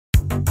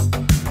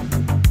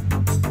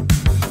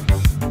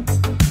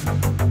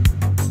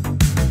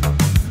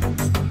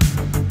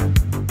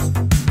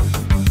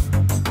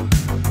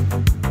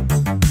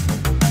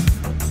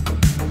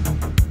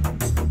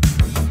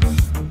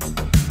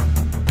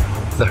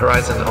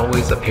horizon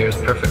always appears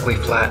perfectly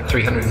flat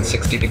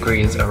 360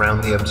 degrees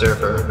around the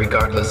observer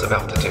regardless of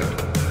altitude.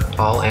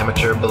 All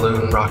amateur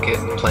balloon, rocket,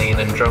 plane,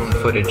 and drone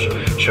footage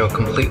show a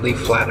completely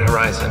flat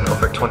horizon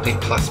over 20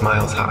 plus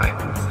miles high.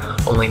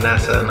 Only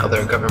NASA and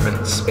other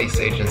government space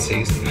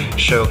agencies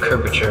show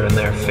curvature in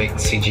their fake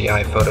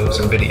CGI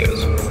photos and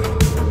videos.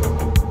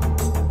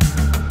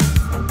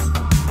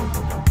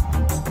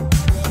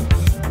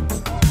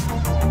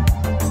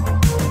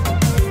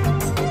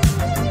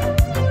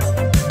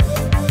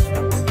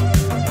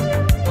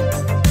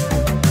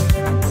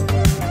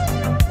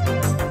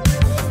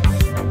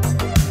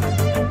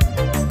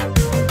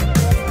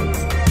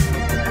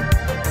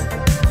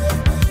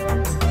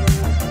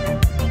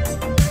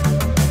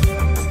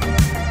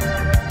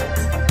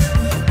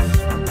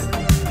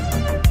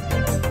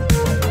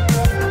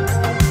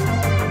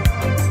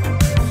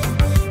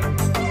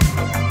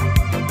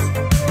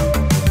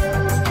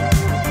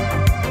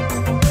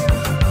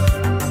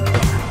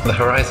 The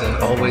horizon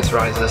always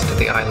rises to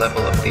the eye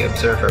level of the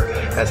observer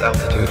as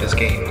altitude is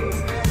gained,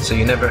 so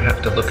you never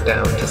have to look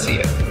down to see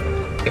it.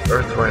 If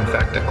Earth were in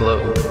fact a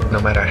globe,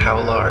 no matter how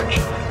large,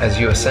 as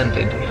you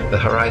ascended, the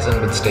horizon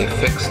would stay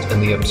fixed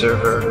and the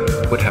observer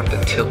would have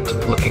to tilt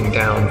looking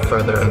down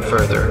further and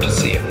further to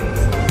see it.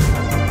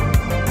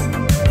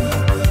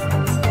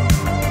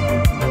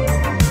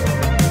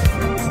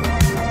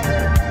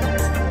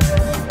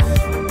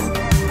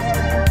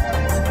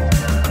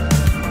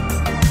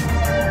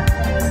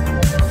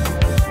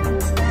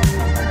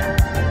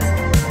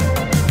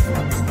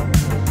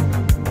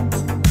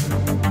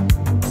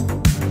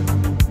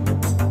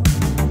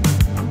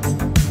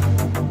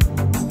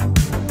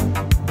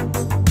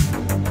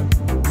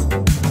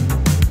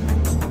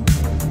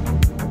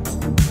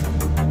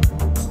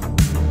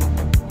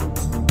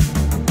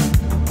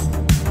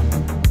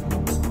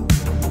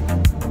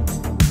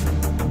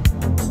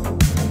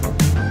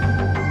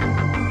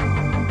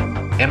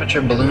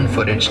 Amateur balloon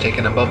footage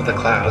taken above the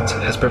clouds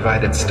has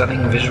provided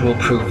stunning visual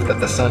proof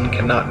that the sun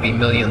cannot be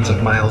millions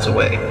of miles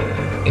away.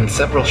 In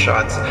several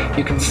shots,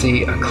 you can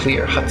see a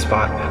clear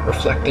hotspot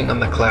reflecting on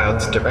the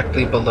clouds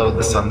directly below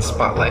the sun's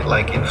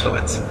spotlight-like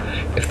influence.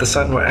 If the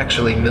sun were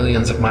actually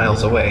millions of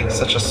miles away,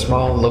 such a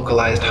small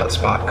localized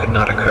hotspot could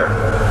not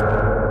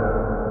occur.